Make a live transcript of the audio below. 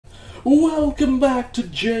Welcome back to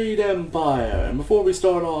Jade Empire. And before we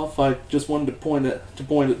start off, I just wanted to point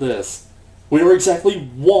at this. We are exactly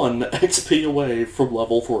 1 XP away from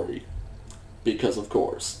level 3. Because of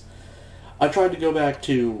course. I tried to go back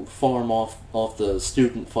to farm off the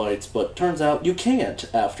student fights, but turns out you can't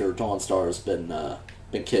after Dawnstar's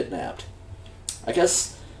been kidnapped. I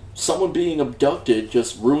guess someone being abducted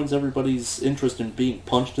just ruins everybody's interest in being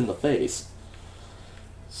punched in the face.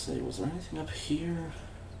 Let's see, was there anything up here?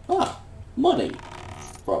 Ah, money.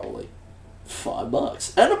 Probably.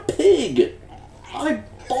 $5. And a pig! I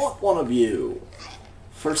bought one of you.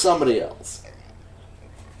 For somebody else.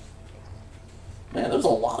 Man, there's a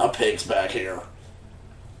lot of pigs back here.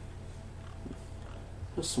 I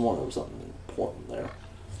just sworn there was something important there.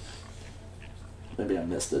 Maybe I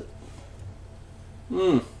missed it.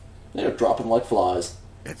 They're dropping like flies.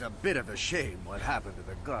 It's a bit of a shame what happened to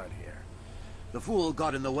the guard here. The fool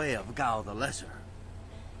got in the way of Gao the Lesser.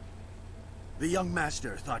 The young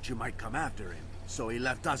master thought you might come after him, so he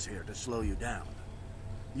left us here to slow you down.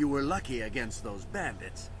 You were lucky against those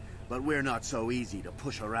bandits, but we're not so easy to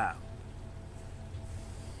push around.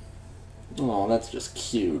 Oh, that's just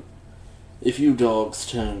cute. If you dogs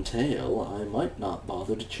turn tail, I might not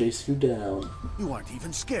bother to chase you down. You aren't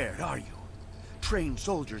even scared, are you? Trained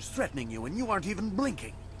soldiers threatening you and you aren't even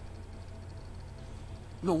blinking.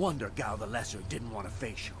 No wonder Gao the Lesser didn't want to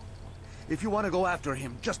face you. If you want to go after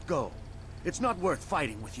him, just go. It's not worth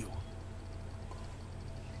fighting with you.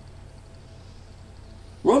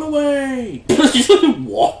 Run away! He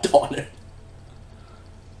walked on it.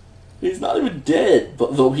 He's not even dead,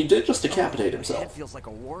 but though he did just decapitate himself. It feels like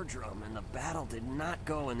a war drum, and the battle did not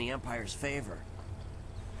go in the Empire's favor.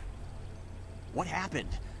 What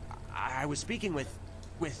happened? I was speaking with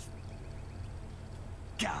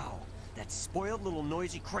Gao, that spoiled little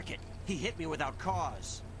noisy cricket. He hit me without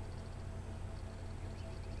cause.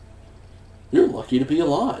 You're lucky to be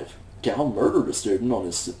alive. Gao murdered a student on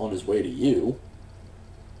his way to you.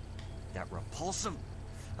 That repulsive...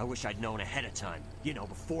 I wish I'd known ahead of time. You know,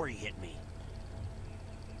 before he hit me.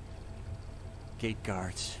 Gate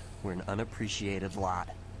guards, we're an unappreciated lot.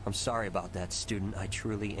 I'm sorry about that, student. I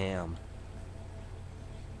truly am.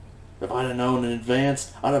 If I'd have known in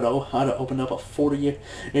advance, I don't know, I'd have opened up a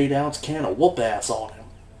 48-ounce can of whoop-ass on him.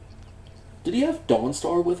 Did he have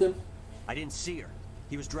Dawnstar with him? I didn't see her.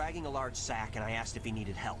 He was dragging a large sack, and I asked if he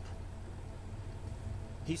needed help.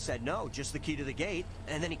 He said no, just the key to the gate,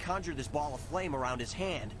 and then he conjured this ball of flame around his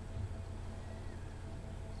hand.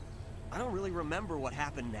 I don't really remember what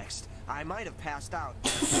happened next. I might have passed out.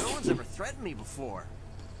 No one's ever threatened me before.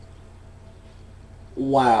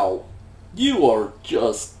 Wow. You are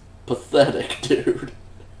just pathetic, dude.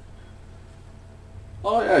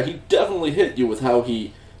 Oh yeah, he definitely hit you with how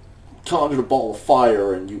he conjured a ball of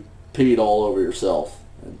fire and you peed all over yourself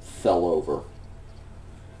and fell over.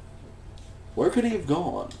 Where could he have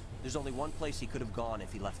gone? There's only one place he could have gone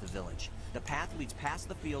if he left the village. The path leads past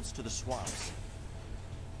the fields to the swamps.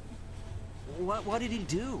 What did he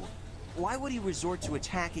do? Why would he resort to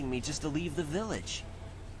attacking me just to leave the village?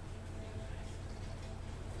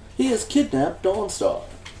 He has kidnapped Dawnstar.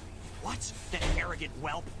 What? That arrogant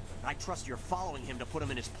whelp? I trust you're following him to put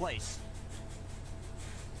him in his place.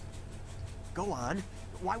 Go on.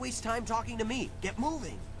 Why waste time talking to me? Get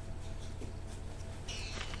moving.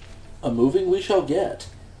 A moving we shall get.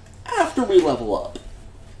 After we level up.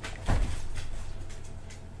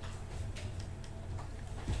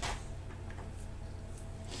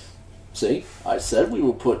 See? I said we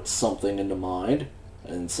would put something into mind. I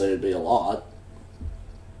didn't say it'd be a lot.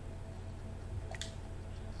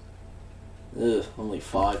 Ugh, only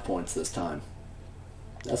 5 points this time.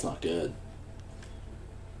 That's not good.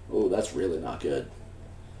 Oh, that's really not good.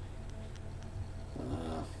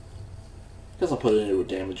 Guess I'll put it into a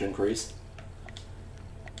damage increase.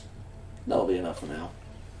 That'll be enough for now.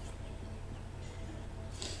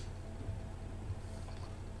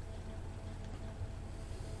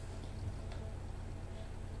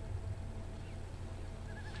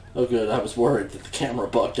 Oh good, I was worried that the camera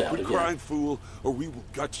bugged out Quit again. crying, fool, or we will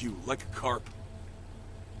gut you like a carp.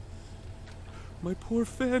 My poor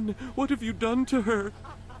Fen, what have you done to her?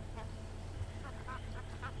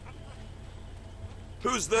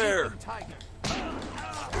 Who's there?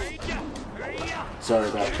 Sorry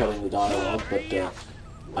about cutting the dialogue, but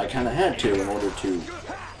I kind of had to in order to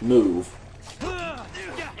move.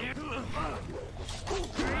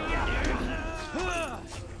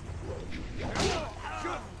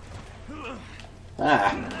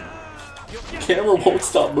 Ah! Camera won't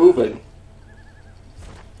stop moving.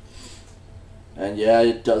 And yeah,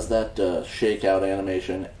 it does that shakeout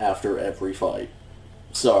animation after every fight.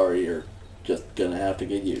 Sorry, you're Just gonna have to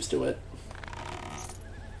get used to it.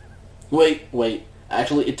 Wait.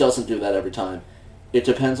 Actually, it doesn't do that every time. It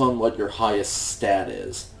depends on what your highest stat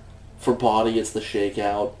is. For body, it's the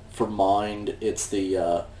shakeout. For mind, it's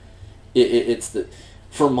the,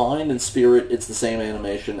 for mind and spirit, it's the same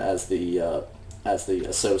animation as the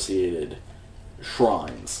associated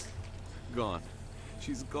shrines. Gone.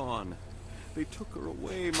 She's gone. They took her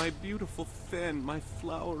away, my beautiful fen, my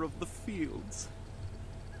flower of the fields.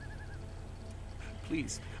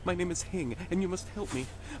 Please, my name is Hing, and you must help me.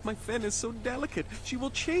 My fen is so delicate, she will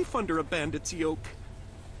chafe under a bandit's yoke.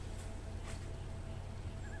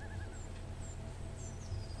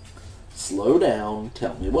 Slow down,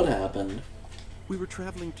 tell me what happened. We were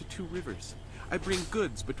traveling to Two Rivers. I bring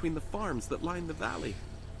goods between the farms that line the valley.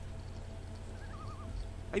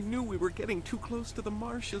 I knew we were getting too close to the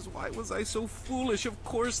marshes. Why was I so foolish? Of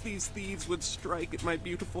course these thieves would strike at my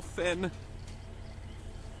beautiful fen.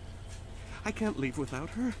 I can't leave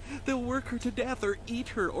without her. They'll work her to death or eat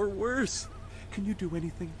her or worse. Can you do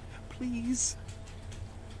anything? Please?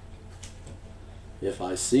 If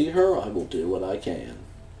I see her, I will do what I can.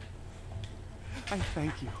 I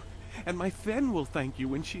thank you. And my fen will thank you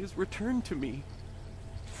when she is returned to me.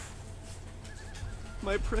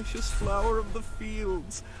 My precious flower of the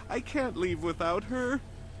fields. I can't leave without her.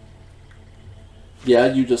 Yeah,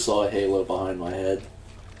 you just saw a halo behind my head.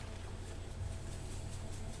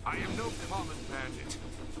 I am no common bandit.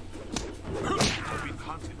 I've been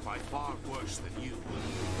hunted by far worse than you.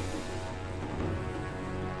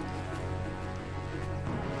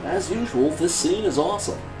 As usual, this scene is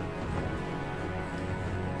awesome.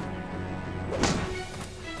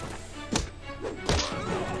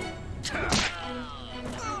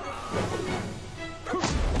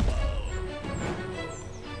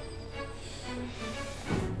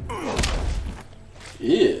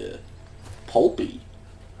 Ew. Pulpy.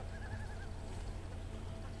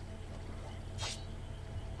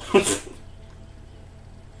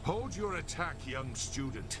 Hold your attack, young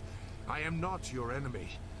student. I am not your enemy.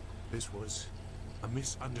 This was a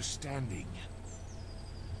misunderstanding.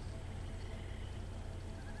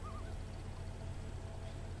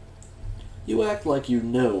 You act like you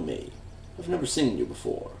know me. I've never seen you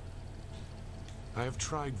before. I have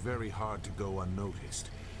tried very hard to go unnoticed,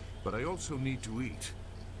 but I also need to eat.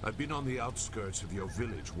 I've been on the outskirts of your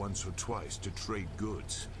village once or twice to trade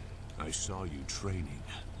goods. I saw you training.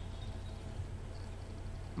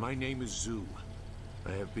 My name is Zhu.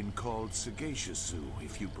 I have been called Sagacious Zhu,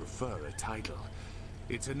 if you prefer a title.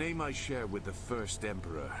 It's a name I share with the first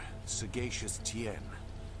emperor, Sagacious Tien.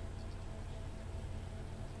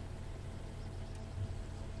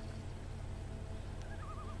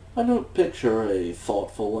 I don't picture a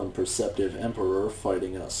thoughtful and perceptive emperor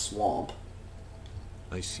fighting in a swamp.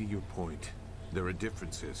 I see your point. There are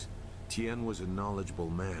differences. Tien was a knowledgeable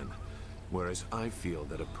man, whereas I feel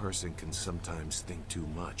that a person can sometimes think too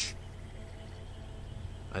much.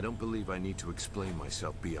 I don't believe I need to explain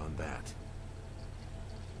myself beyond that.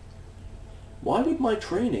 Why would my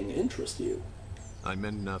training interest you? I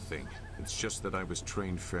meant nothing. It's just that I was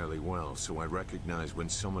trained fairly well, so I recognize when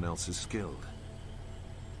someone else is skilled.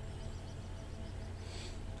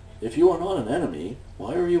 If you are not an enemy,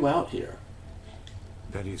 why are you out here?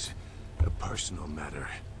 That is a personal matter.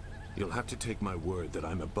 You'll have to take my word that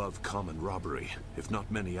I'm above common robbery, if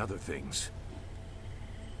not many other things.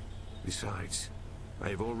 Besides, I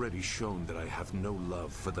have already shown that I have no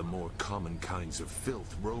love for the more common kinds of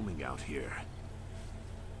filth roaming out here.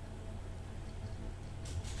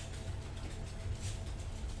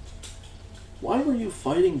 Why were you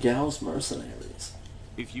fighting Gao's mercenaries?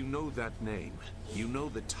 If you know that name, you know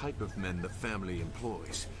the type of men the family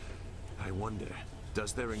employs. I wonder,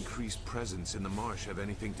 does their increased presence in the marsh have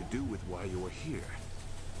anything to do with why you are here?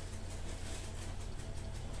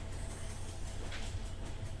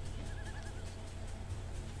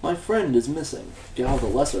 My friend is missing. Gao the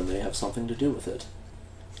Lesser may have something to do with it.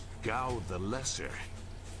 Gao the Lesser?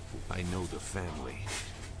 I know the family.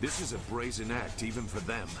 This is a brazen act even for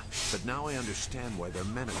them, but now I understand why their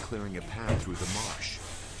men are clearing a path through the marsh.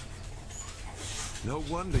 No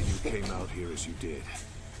wonder you came out here as you did.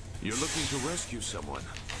 You're looking to rescue someone.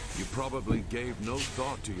 You probably gave no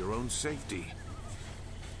thought to your own safety.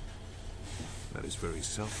 That is very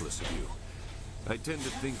selfless of you. I tend to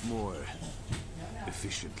think more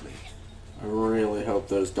efficiently. I really hope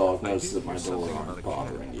those dog noses at my hear door something about aren't a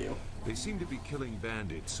bothering camp. you. They seem to be killing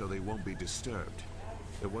bandits so they won't be disturbed.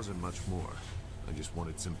 There wasn't much more. I just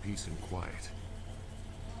wanted some peace and quiet.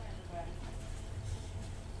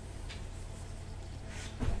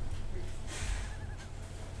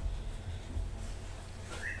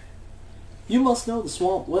 You must know the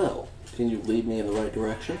swamp well. Can you lead me in the right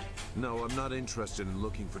direction? No, I'm not interested in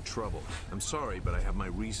looking for trouble. I'm sorry, but I have my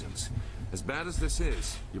reasons. As bad as this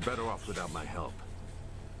is, you're better off without my help.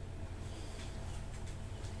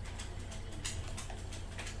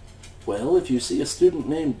 Well, if you see a student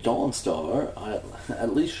named Dawnstar, I'll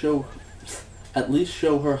at least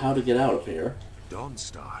show her how to get out of here.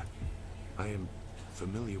 Dawnstar? I am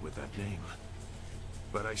familiar with that name.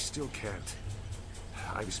 But I still can't.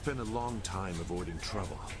 I've spent a long time avoiding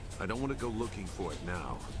trouble. I don't want to go looking for it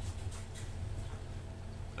now.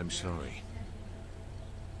 I'm sorry.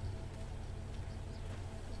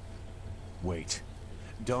 Wait.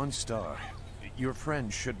 Dawnstar, your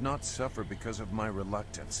friend should not suffer because of my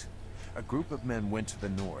reluctance. A group of men went to the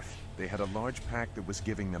north. They had a large pack that was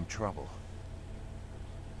giving them trouble.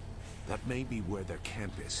 That may be where their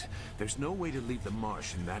camp is. There's no way to leave the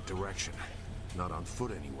marsh in that direction. Not on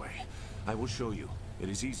foot anyway. I will show you. It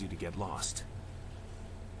is easy to get lost.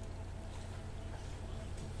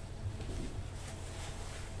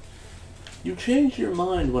 You changed your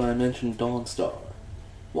mind when I mentioned Dawnstar.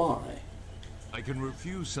 Why? I can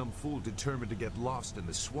refuse some fool determined to get lost in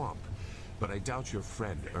the swamp, but I doubt your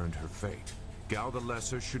friend earned her fate. Gao the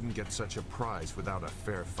Lesser shouldn't get such a prize without a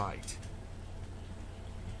fair fight.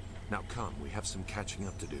 Now come, we have some catching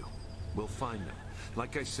up to do. We'll find them.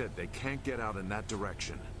 Like I said, they can't get out in that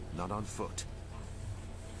direction. Not on foot.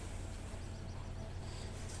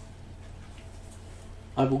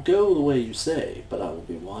 I will go the way you say, but I will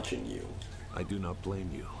be watching you. I do not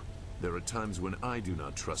blame you. There are times when I do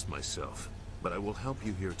not trust myself, but I will help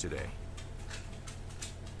you here today.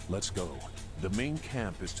 Let's go. The main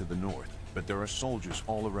camp is to the north, but there are soldiers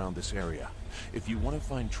all around this area. If you want to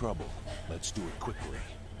find trouble, let's do it quickly.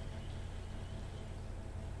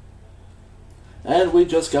 And we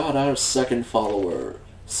just got our second follower,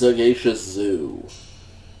 Sagacious Zoo.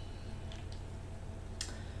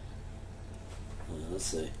 Let's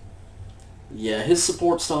see. Yeah, his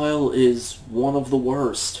support style is one of the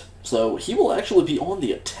worst, so he will actually be on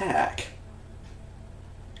the attack.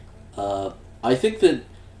 I think that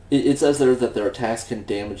it says there that their attacks can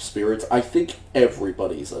damage spirits. I think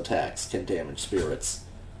everybody's attacks can damage spirits,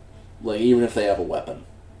 like even if they have a weapon.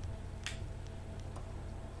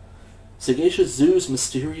 Sagacious Zoo's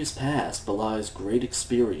mysterious past belies great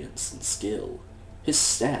experience and skill. His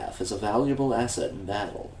staff is a valuable asset in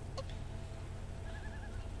battle.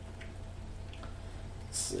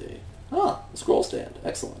 Let's see. Ah, the scroll stand.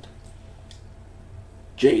 Excellent.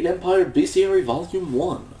 Jade Empire Bestiary Volume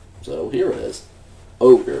 1. So here it is.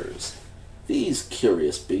 Ogres. These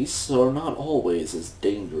curious beasts are not always as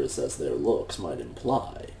dangerous as their looks might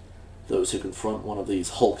imply. Those who confront one of these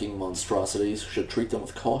hulking monstrosities should treat them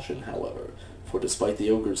with caution, however, for despite the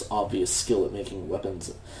ogre's obvious skill at making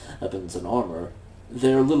weapons and armor,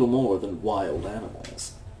 they are little more than wild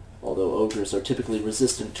animals. Although ogres are typically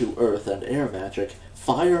resistant to earth and air magic,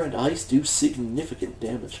 fire and ice do significant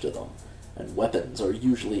damage to them, and weapons are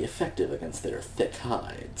usually effective against their thick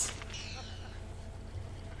hides.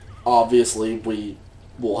 Obviously, we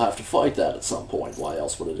will have to fight that at some point. Why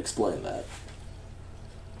else would it explain that?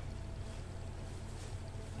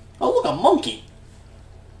 Oh, look, a monkey!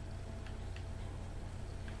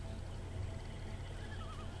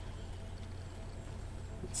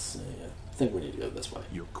 Let's see, I think we need to go this way.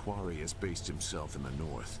 Your quarry has based himself in the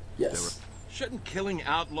north. Yes. Shouldn't killing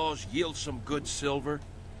outlaws yield some good silver?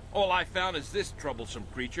 All I found is this troublesome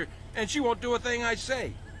creature, and she won't do a thing I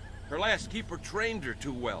say. Her last keeper trained her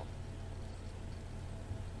too well.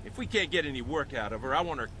 If we can't get any work out of her, I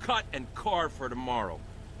want her cut and carved for tomorrow.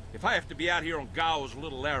 If I have to be out here on Gao's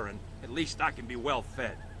little errand, at least I can be well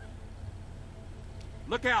fed.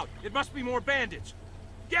 Look out! It must be more bandits!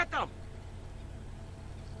 Get them!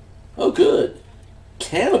 Oh, good.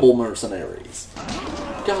 Cannibal mercenaries.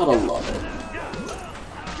 Gotta love it.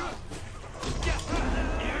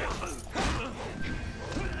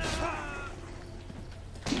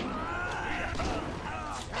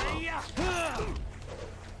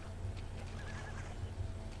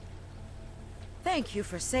 Thank you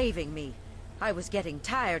for saving me. I was getting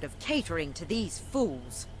tired of catering to these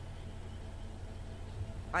fools.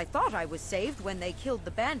 I thought I was saved when they killed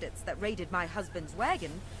the bandits that raided my husband's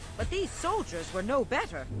wagon, but these soldiers were no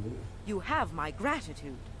better. You have my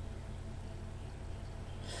gratitude.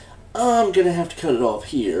 I'm gonna have to cut it off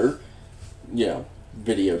here. You know,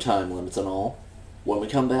 video time limits and all. When we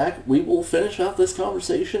come back, we will finish out this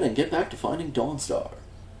conversation and get back to finding Dawnstar.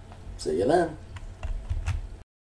 See you then.